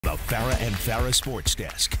the Farah and Farah Sports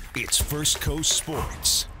Desk. It's First Coast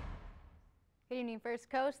Sports. Good evening, First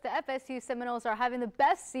Coast. The FSU Seminoles are having the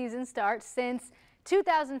best season start since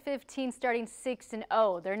 2015, starting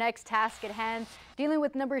 6-0. Their next task at hand, dealing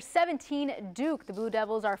with number 17 Duke. The Blue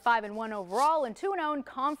Devils are 5-1 overall and 2-0 in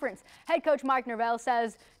conference. Head coach Mike Norvell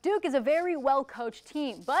says Duke is a very well-coached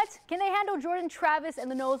team, but can they handle Jordan Travis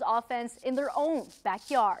and the Noles offense in their own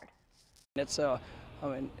backyard? It's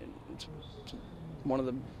it's one of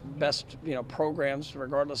the best, programs,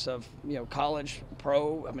 regardless of, college,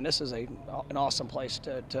 pro. I mean, this is an awesome place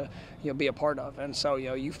to be a part of. And so,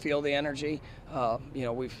 you feel the energy. I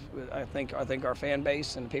think our fan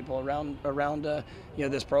base and people around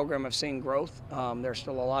this program have seen growth. There's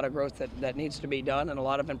still a lot of growth that needs to be done and a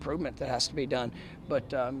lot of improvement that has to be done.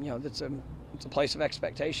 But, it's a place of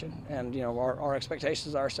expectation, and our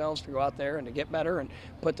expectations are ourselves to go out there and to get better and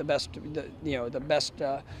put the best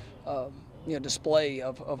display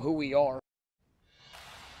of who we are.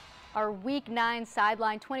 Our Week 9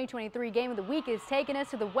 Sideline 2023 Game of the Week is taking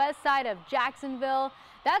us to the west side of Jacksonville.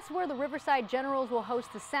 That's where the Riverside Generals will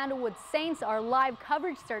host the Sandalwood Saints. Our live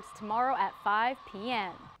coverage starts tomorrow at 5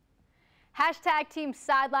 p.m. Hashtag Team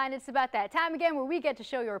Sideline. It's about that time again where we get to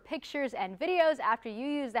show your pictures and videos after you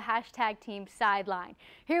use the hashtag Team Sideline.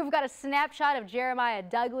 Here we've got a snapshot of Jeremiah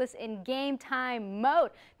Douglas in game time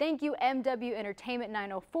mode. Thank you MW Entertainment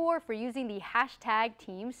 904 for using the hashtag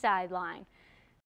Team Sideline.